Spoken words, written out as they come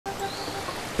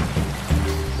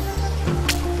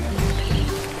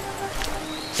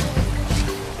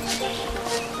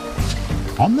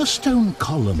On the stone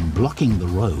column blocking the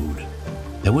road,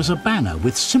 there was a banner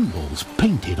with symbols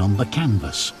painted on the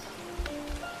canvas.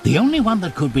 The only one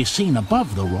that could be seen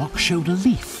above the rock showed a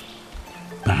leaf.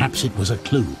 Perhaps it was a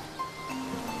clue.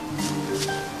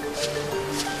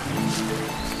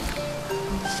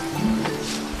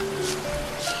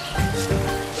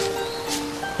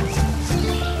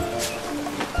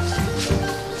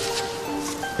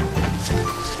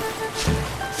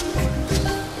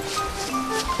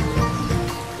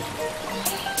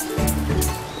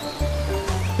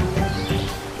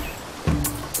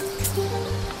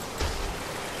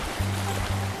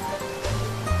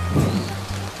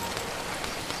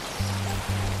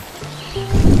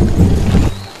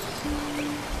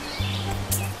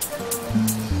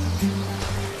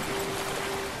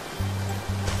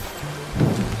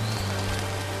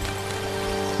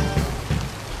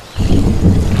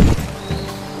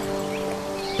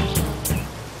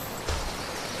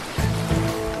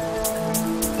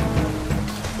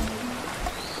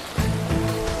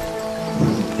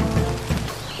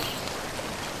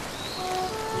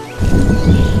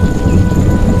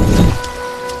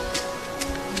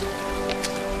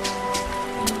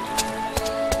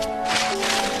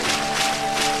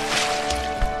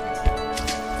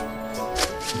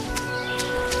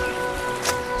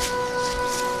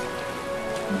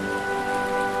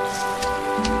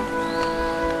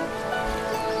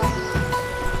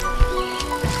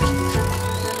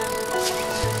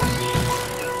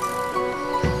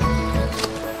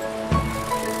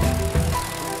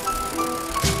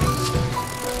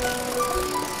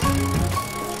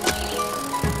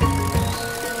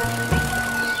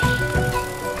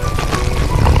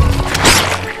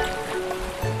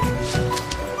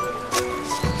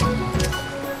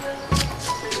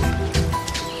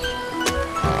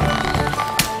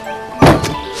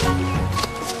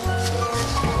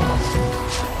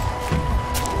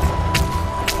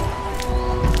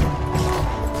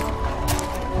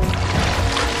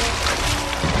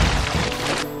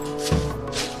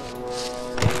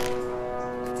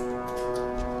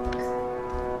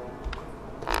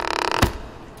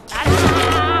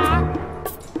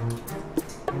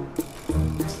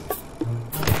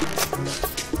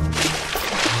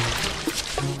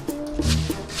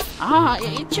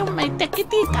 Yung may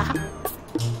tekitika.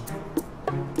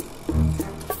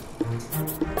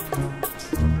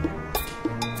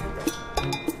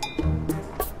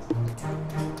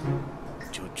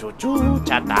 Chu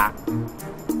chata.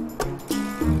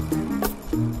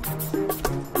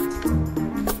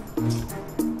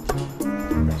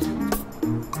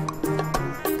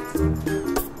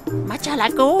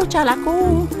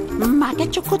 Chalaku.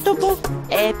 Make chukutubu.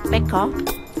 Peko.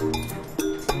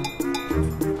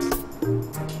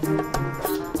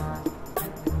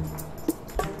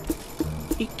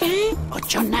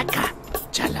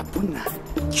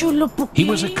 He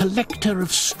was a collector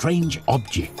of strange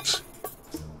objects.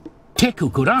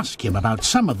 Teku could ask him about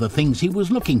some of the things he was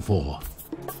looking for.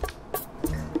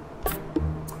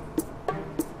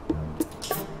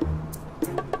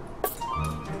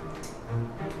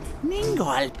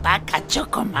 Ningo alpaca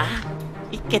chocoma.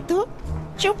 ¿Y que tú?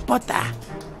 Chupota.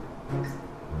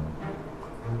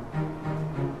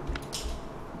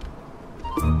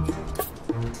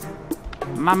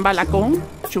 Mambalacón,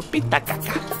 chupita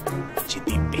caca.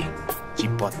 Chitipe,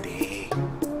 chipote.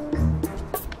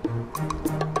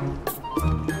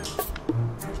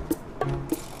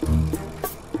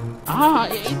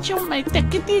 Chumay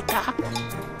tekitika.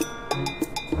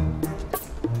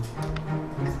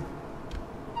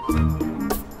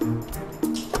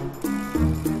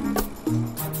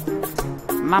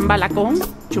 Mambalacón,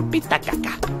 chupita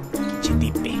caca.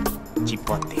 Chitipe,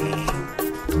 chipote.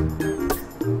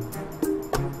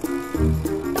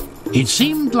 It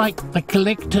seemed like the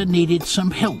collector needed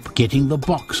some help getting the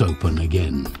box open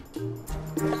again.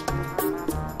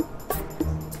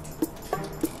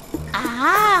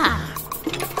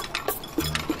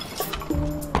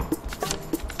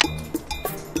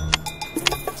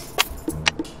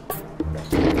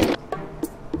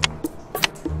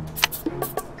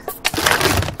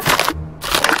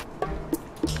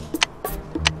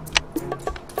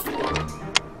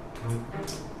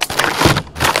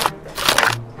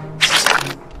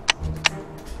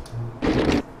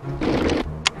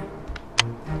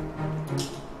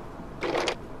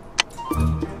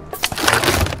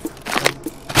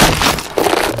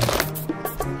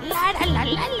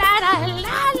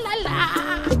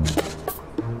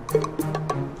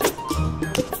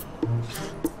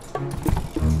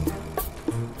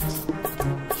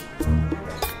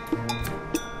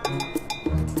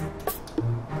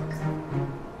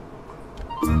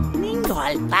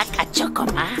 Alpaca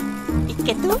chocoma. ¿Y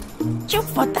que tú,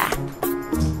 chupota.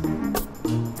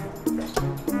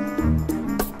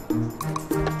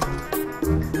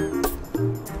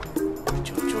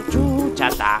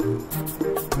 Chata.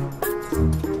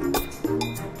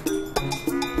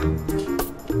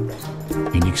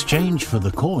 In exchange for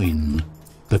the coin,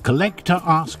 the collector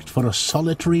asked for a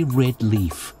solitary red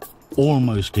leaf,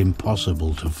 almost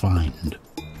impossible to find.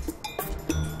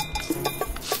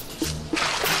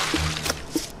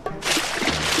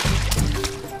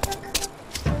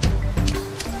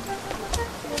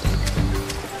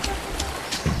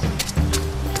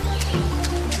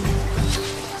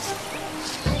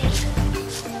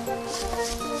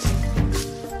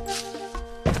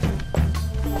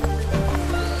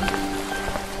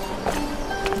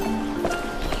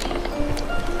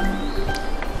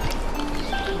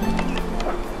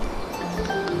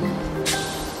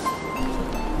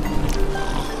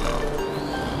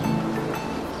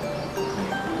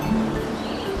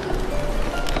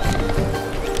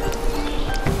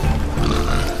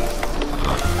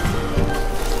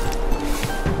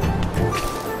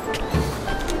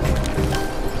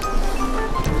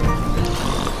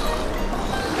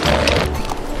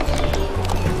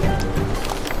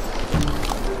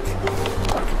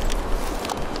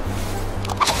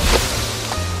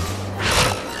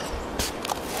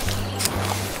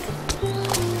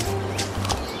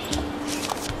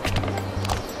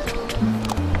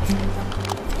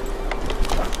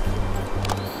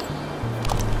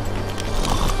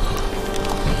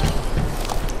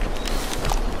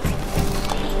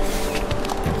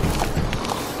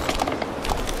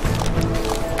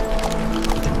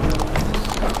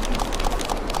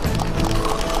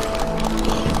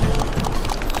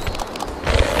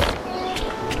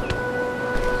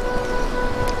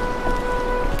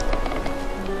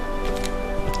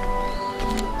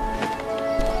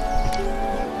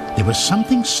 There was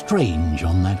something strange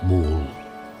on that wall.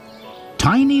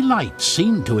 Tiny lights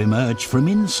seemed to emerge from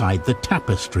inside the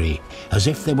tapestry, as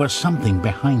if there was something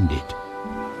behind it.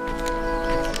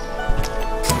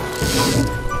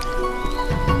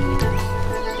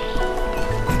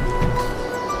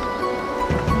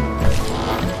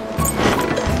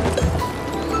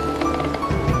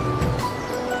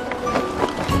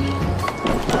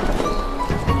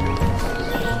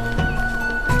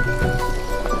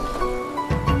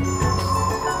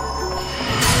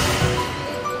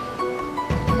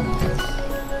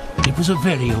 It was a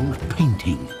very old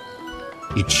painting.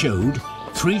 It showed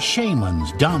 3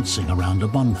 shamans dancing around a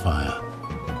bonfire.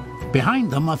 Behind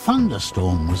them, a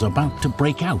thunderstorm was about to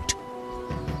break out.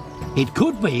 It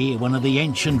could be one of the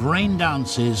ancient rain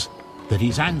dances that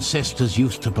his ancestors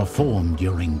used to perform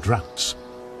during droughts.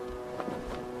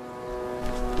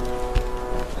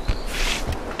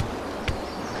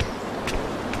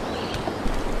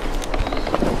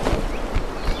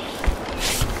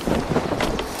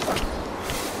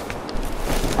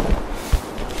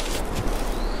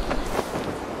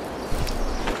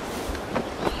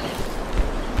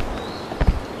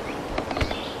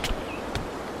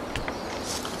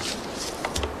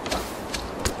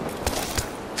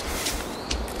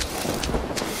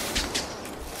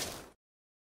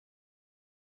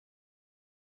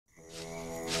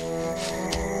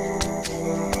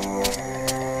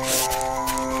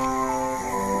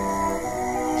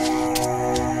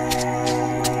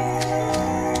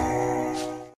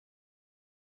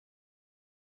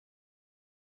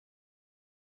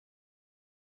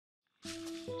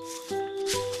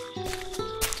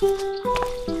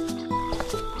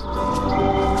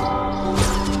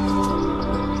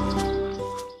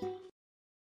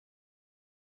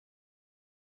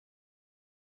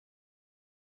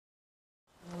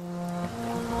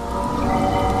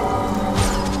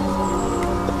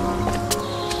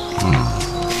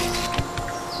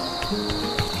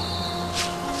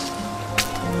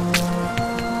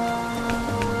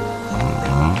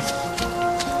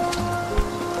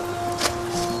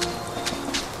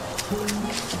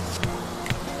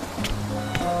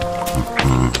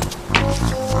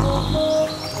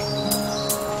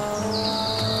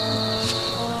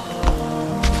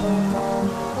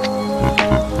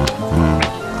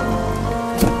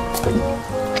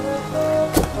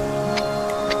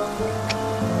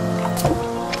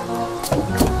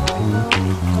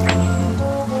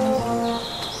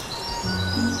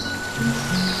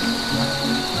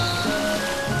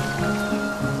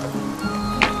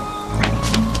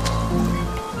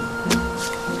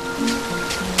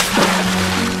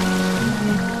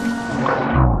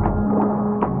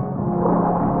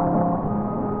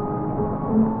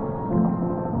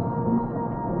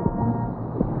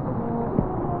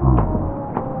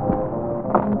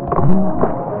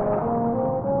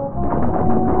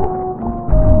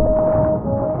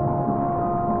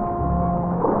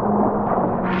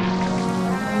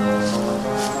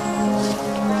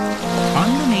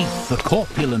 the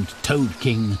corpulent Toad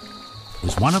King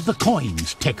was one of the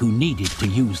coins Teku needed to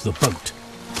use the boat.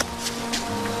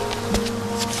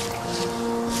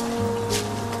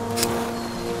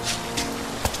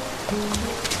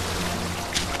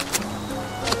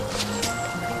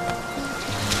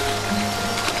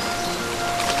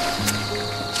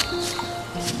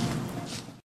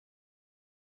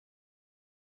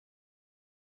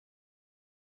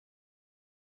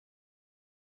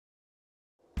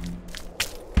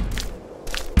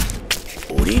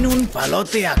 Urin un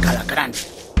palote a calacrán.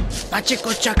 Pacheco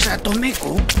chaxa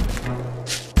tomeku.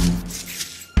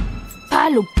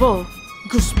 Palupo,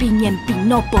 guspinien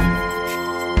pinopo.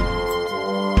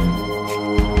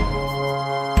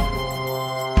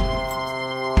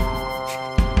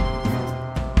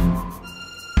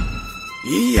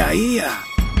 Ia.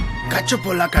 Cacho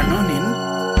por la canonin.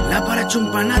 La para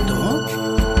chumpanato.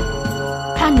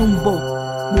 Hanumbo,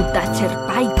 mutacher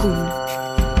paikun.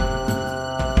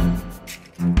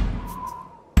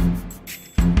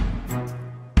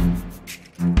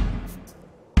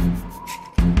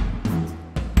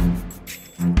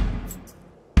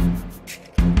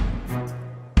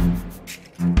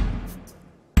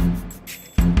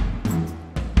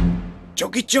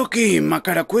 Choki,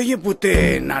 macaracuelle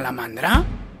pute nalamandra?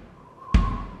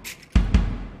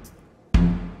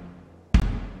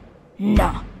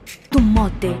 No,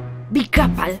 tumote,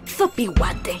 bicapal,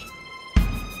 zopihuate.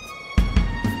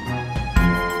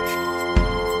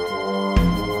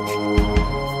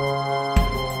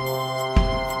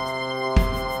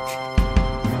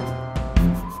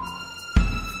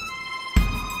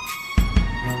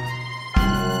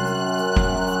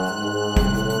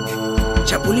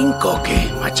 Chapulín coque,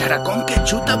 macharacón que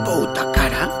chuta pouta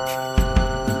cara.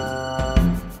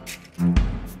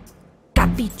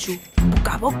 Capichu,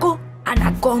 bucaboco,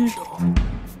 anacondo.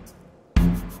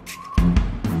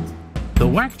 The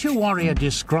Wakcha warrior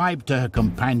described to her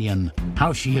companion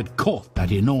how she had caught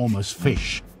that enormous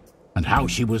fish and how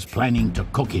she was planning to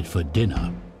cook it for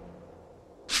dinner.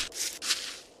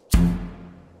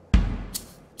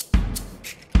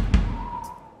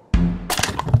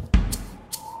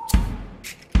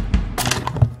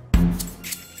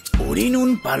 Urin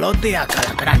un palote a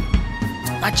calacrán.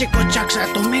 Pacheco chaxa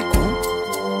tomeku.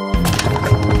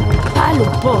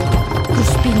 Palupo,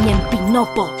 guspinien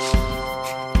pinopo.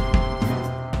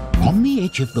 On the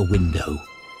edge of the window,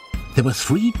 there were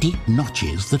 3 deep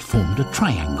notches that formed a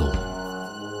triangle.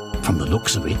 From the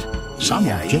looks of it, some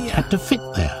object had to fit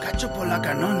there. Cacho por la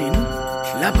canonin.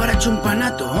 La para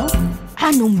chumpanato.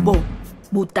 Hanumbo,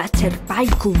 mutacher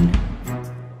paikun.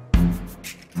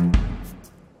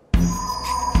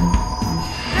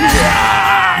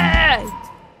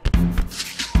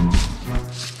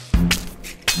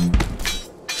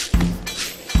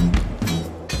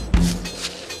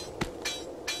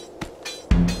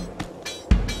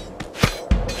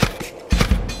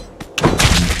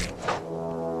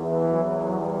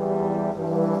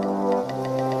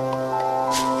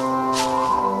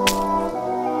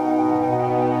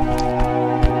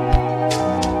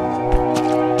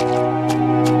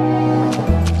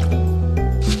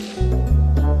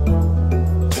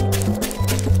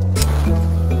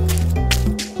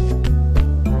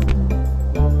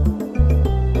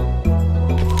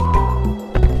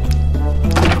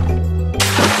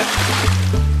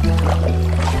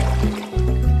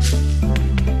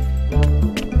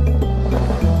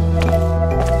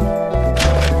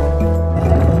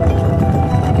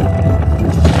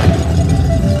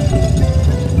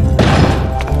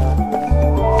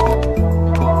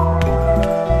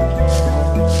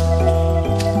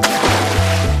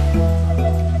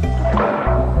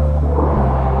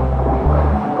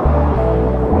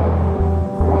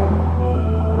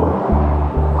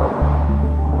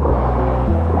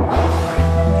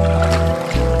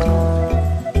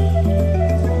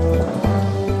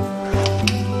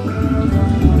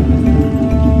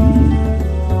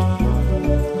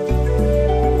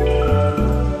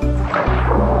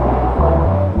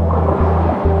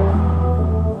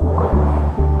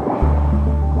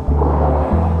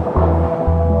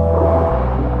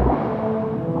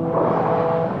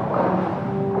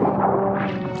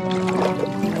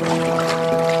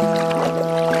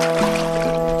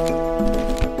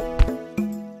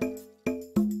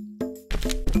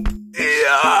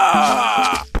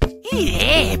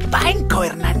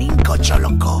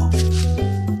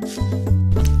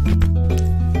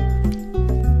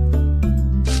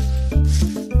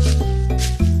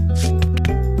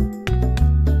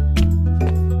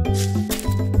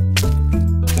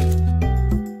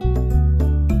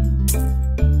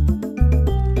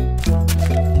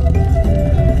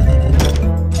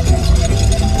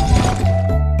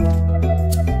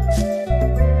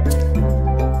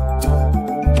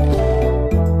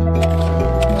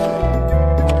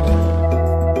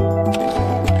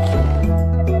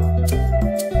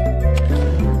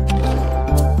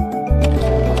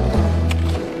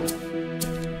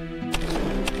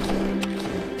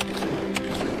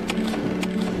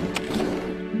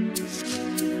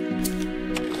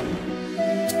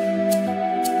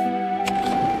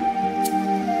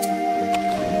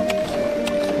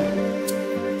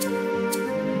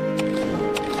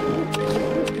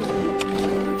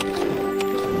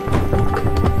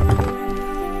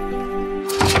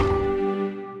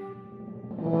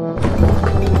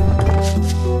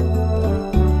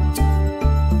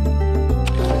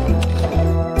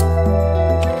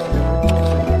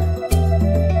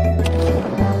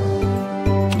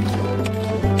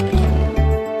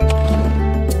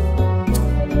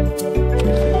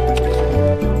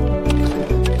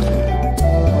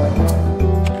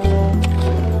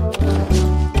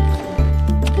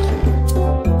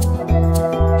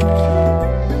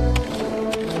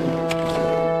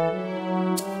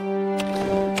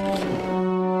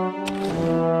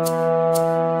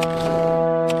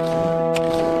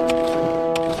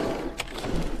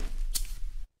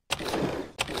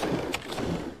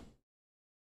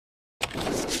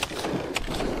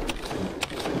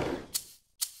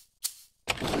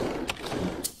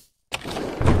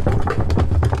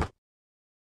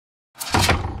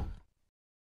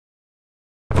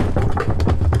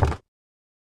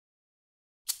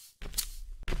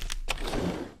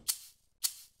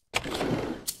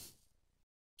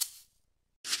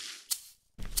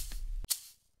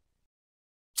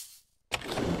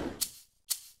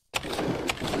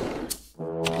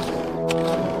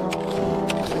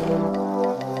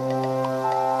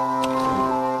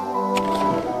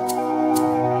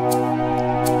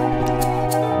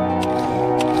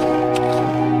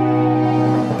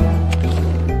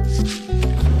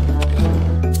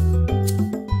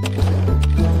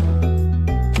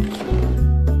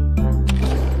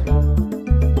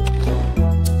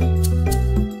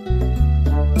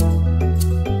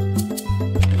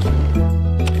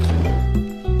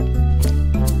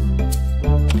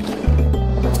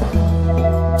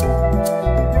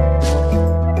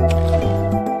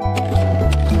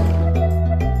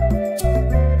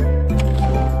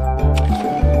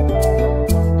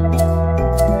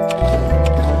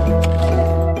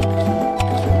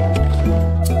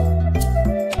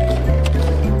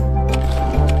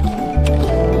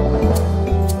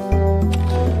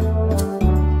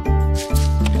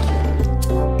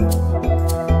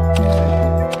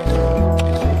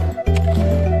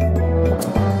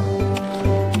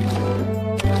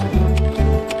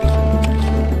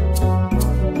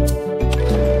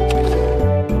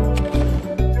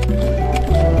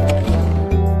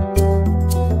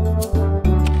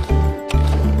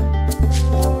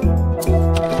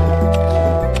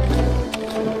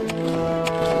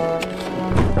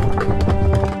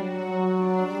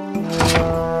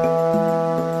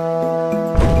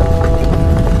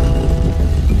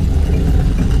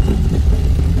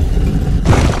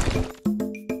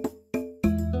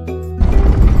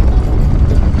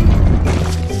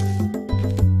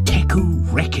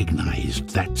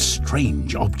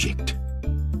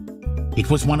 It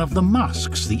was one of the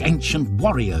masks the ancient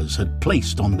warriors had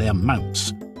placed on their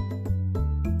mounts.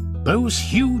 Those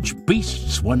huge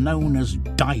beasts were known as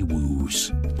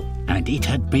Daewus, and it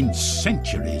had been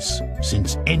centuries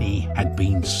since any had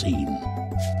been seen.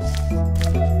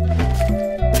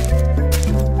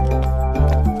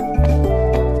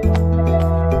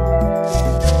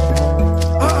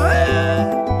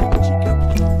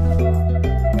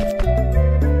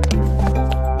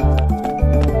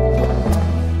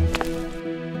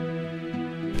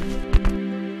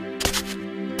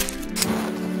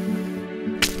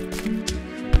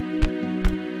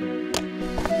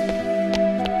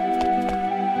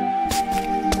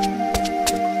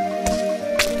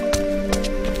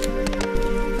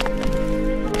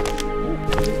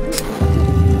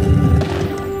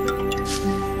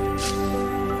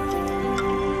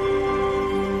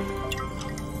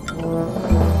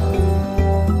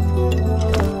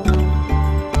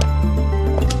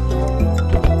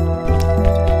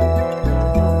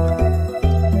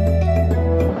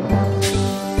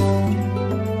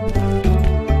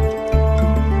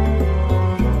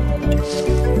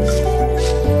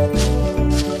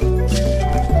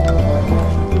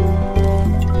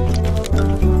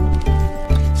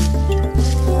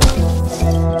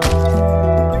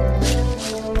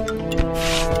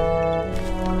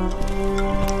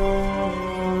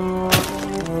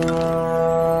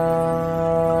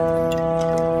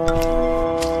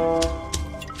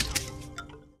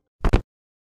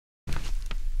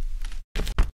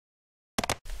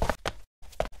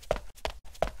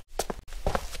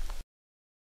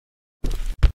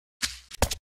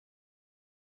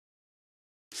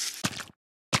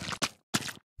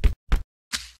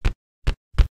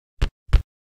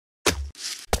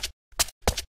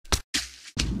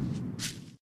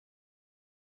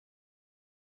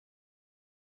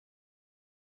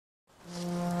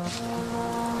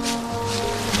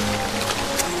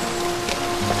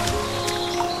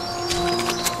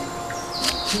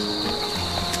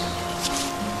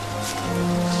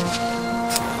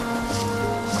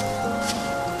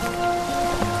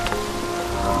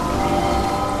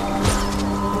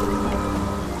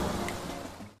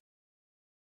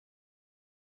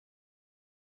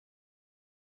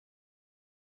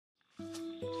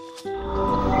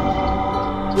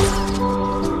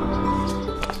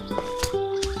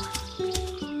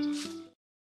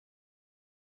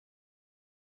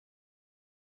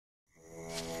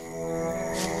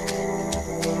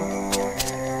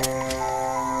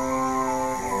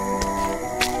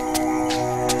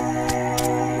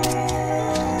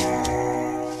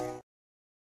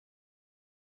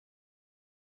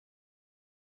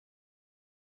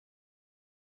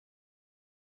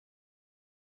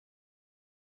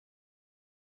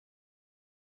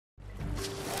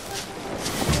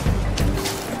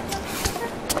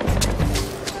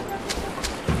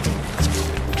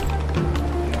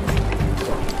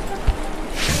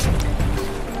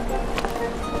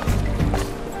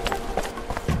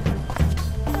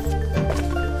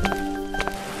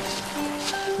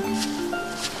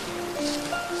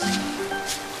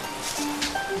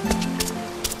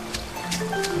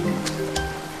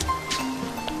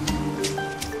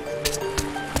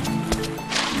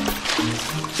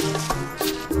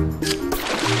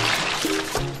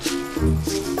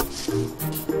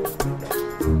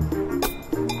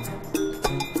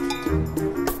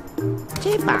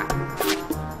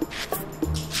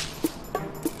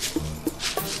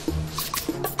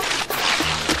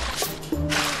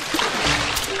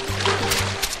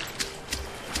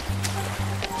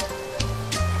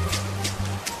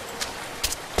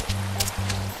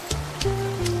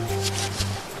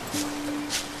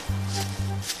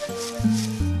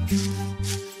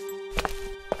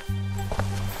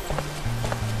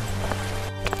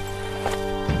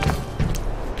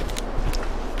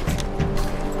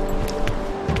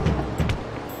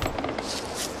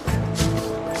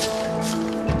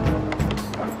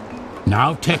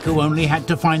 Now Teku only had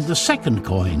to find the second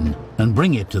coin and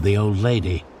bring it to the old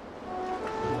lady.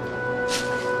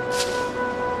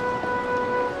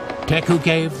 Teku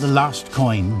gave the last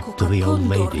coin to the old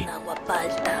lady.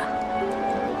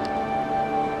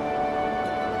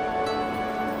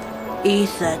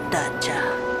 Isa tacha.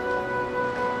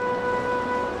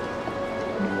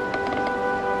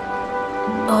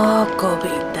 Oh,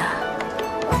 Kobita.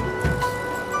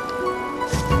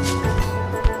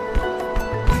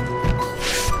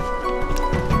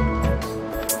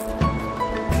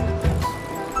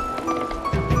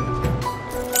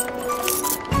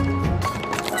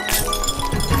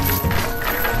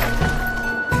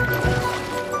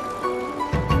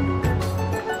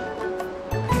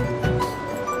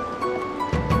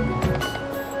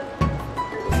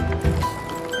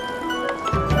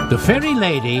 The ferry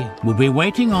lady would be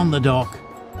waiting on the dock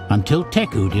until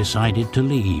Teku decided to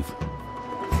leave.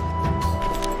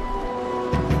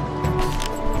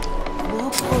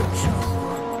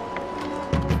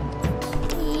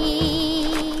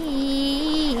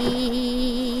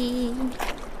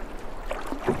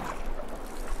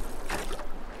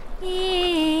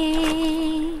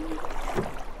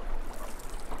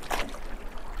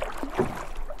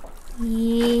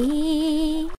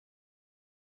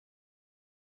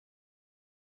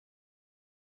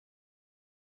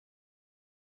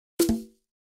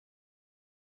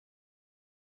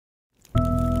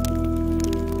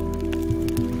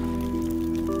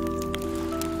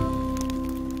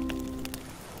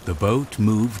 The boat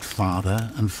moved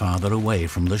farther and farther away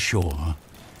from the shore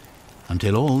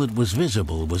until all that was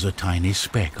visible was a tiny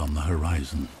speck on the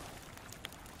horizon.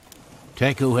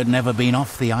 Teku had never been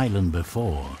off the island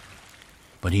before,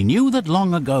 but he knew that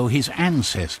long ago his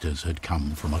ancestors had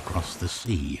come from across the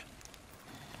sea.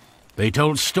 They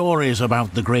told stories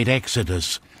about the great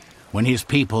exodus when his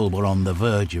people were on the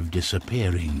verge of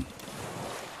disappearing.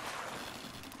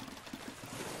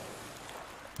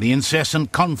 The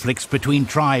incessant conflicts between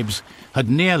tribes had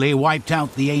nearly wiped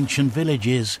out the ancient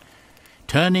villages,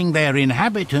 turning their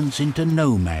inhabitants into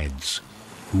nomads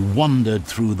who wandered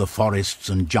through the forests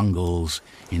and jungles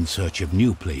in search of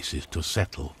new places to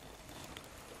settle.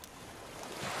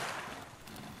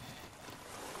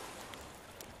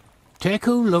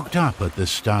 Teku looked up at the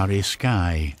starry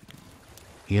sky.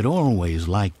 He had always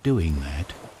liked doing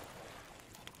that.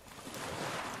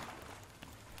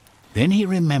 Then he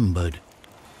remembered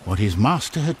what his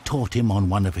master had taught him on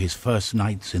one of his first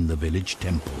nights in the village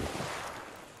temple.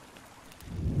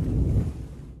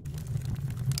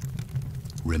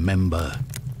 Remember,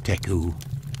 Teku,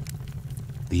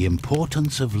 the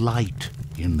importance of light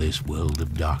in this world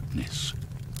of darkness.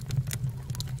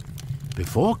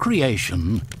 Before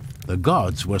creation, the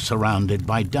gods were surrounded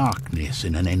by darkness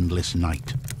in an endless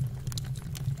night.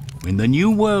 When the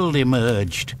new world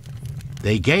emerged,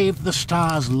 they gave the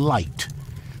stars light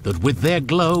that with their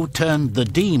glow turned the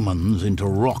demons into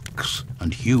rocks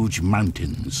and huge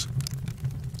mountains.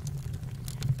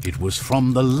 It was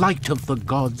from the light of the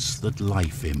gods that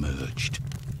life emerged.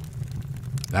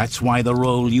 That's why the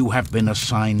role you have been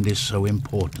assigned is so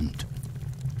important.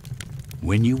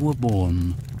 When you were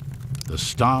born, the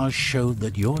stars showed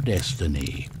that your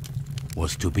destiny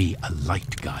was to be a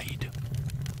light guide.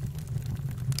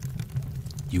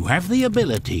 You have the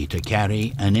ability to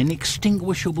carry an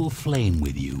inextinguishable flame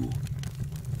with you,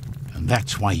 and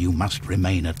that's why you must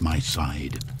remain at my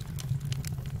side.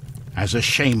 As a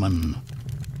shaman,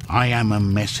 I am a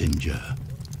messenger.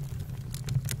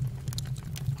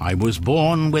 I was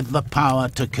born with the power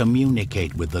to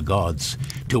communicate with the gods,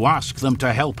 to ask them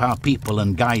to help our people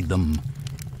and guide them,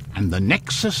 and the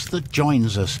nexus that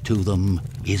joins us to them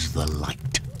is the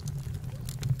light.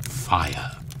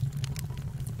 Fire.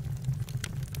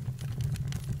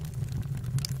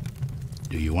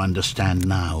 Do you understand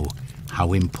now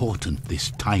how important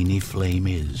this tiny flame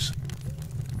is?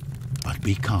 But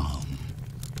be calm.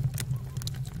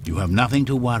 You have nothing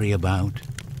to worry about.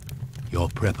 Your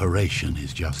preparation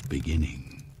is just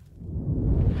beginning.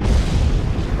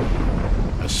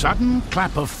 A sudden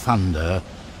clap of thunder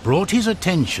brought his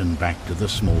attention back to the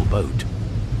small boat.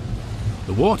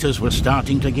 The waters were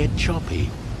starting to get choppy.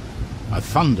 A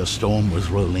thunderstorm was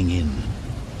rolling in.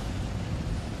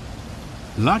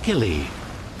 Luckily,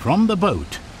 from the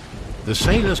boat, the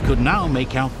sailors could now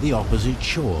make out the opposite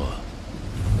shore.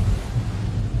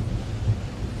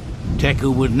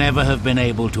 Teku would never have been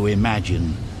able to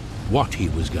imagine what he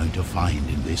was going to find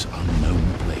in this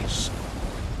unknown place.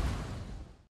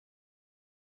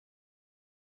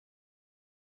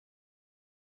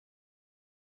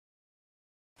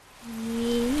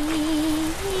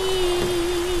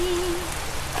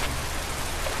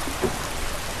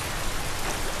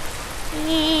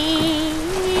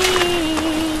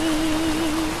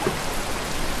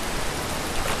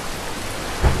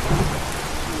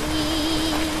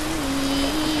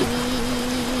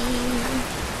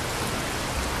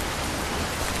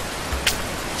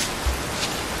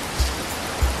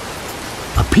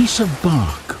 A piece of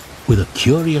bark with a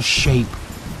curious shape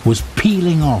was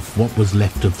peeling off what was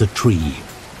left of the tree.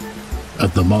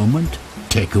 At the moment,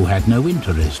 Teku had no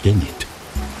interest in it.